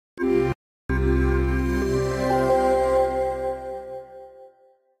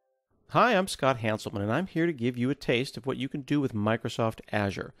Hi, I'm Scott Hanselman, and I'm here to give you a taste of what you can do with Microsoft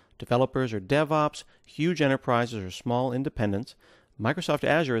Azure. Developers or DevOps, huge enterprises or small independents, Microsoft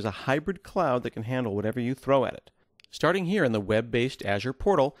Azure is a hybrid cloud that can handle whatever you throw at it. Starting here in the web-based Azure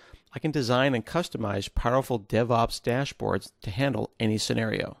portal, I can design and customize powerful DevOps dashboards to handle any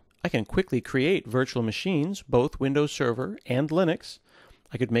scenario. I can quickly create virtual machines, both Windows Server and Linux.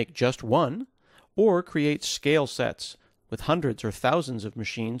 I could make just one, or create scale sets with hundreds or thousands of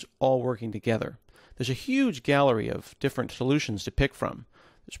machines all working together. There's a huge gallery of different solutions to pick from.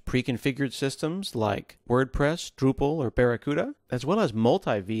 There's pre-configured systems like WordPress, Drupal, or Barracuda, as well as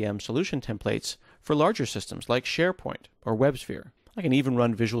multi-VM solution templates for larger systems like SharePoint or WebSphere. I can even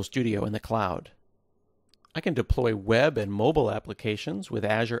run Visual Studio in the cloud. I can deploy web and mobile applications with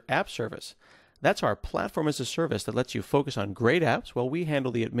Azure App Service. That's our platform as a service that lets you focus on great apps while we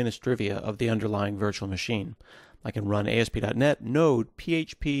handle the administrivia of the underlying virtual machine. I can run ASP.NET, Node,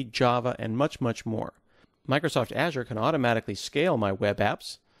 PHP, Java, and much, much more. Microsoft Azure can automatically scale my web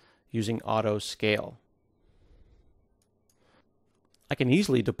apps using Auto Scale. I can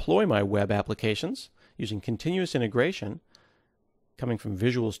easily deploy my web applications using continuous integration coming from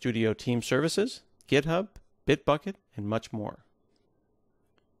Visual Studio Team Services, GitHub, Bitbucket, and much more.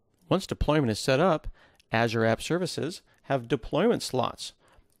 Once deployment is set up, Azure App Services have deployment slots.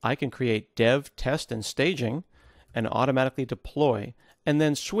 I can create dev, test, and staging and automatically deploy and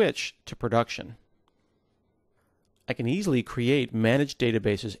then switch to production. I can easily create managed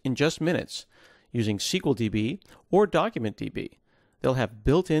databases in just minutes using SQLDB or DocumentDB. They'll have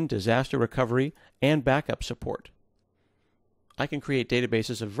built-in disaster recovery and backup support. I can create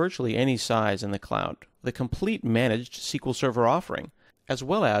databases of virtually any size in the cloud, the complete managed SQL Server offering, as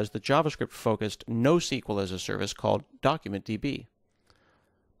well as the JavaScript-focused NoSQL as a service called DocumentDB.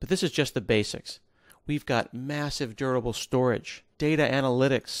 But this is just the basics. We've got massive durable storage, data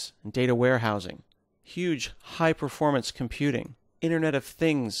analytics and data warehousing, huge high-performance computing, Internet of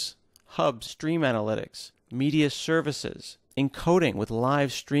Things, hub stream analytics, media services, encoding with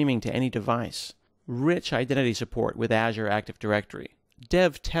live streaming to any device, rich identity support with Azure Active Directory,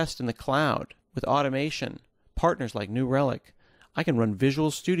 dev test in the cloud with automation, partners like New Relic. I can run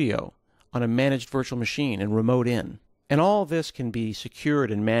Visual Studio on a managed virtual machine and remote in. And all this can be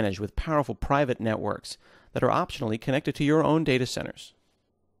secured and managed with powerful private networks that are optionally connected to your own data centers.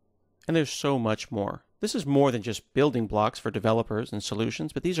 And there's so much more. This is more than just building blocks for developers and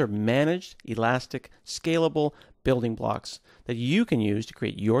solutions, but these are managed, elastic, scalable building blocks that you can use to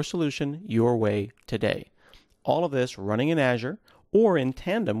create your solution your way today. All of this running in Azure or in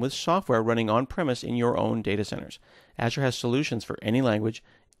tandem with software running on-premise in your own data centers. Azure has solutions for any language,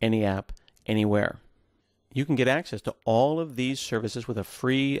 any app, anywhere. You can get access to all of these services with a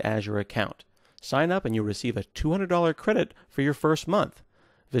free Azure account. Sign up and you'll receive a $200 credit for your first month.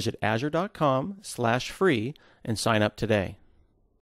 Visit azure.com/free and sign up today.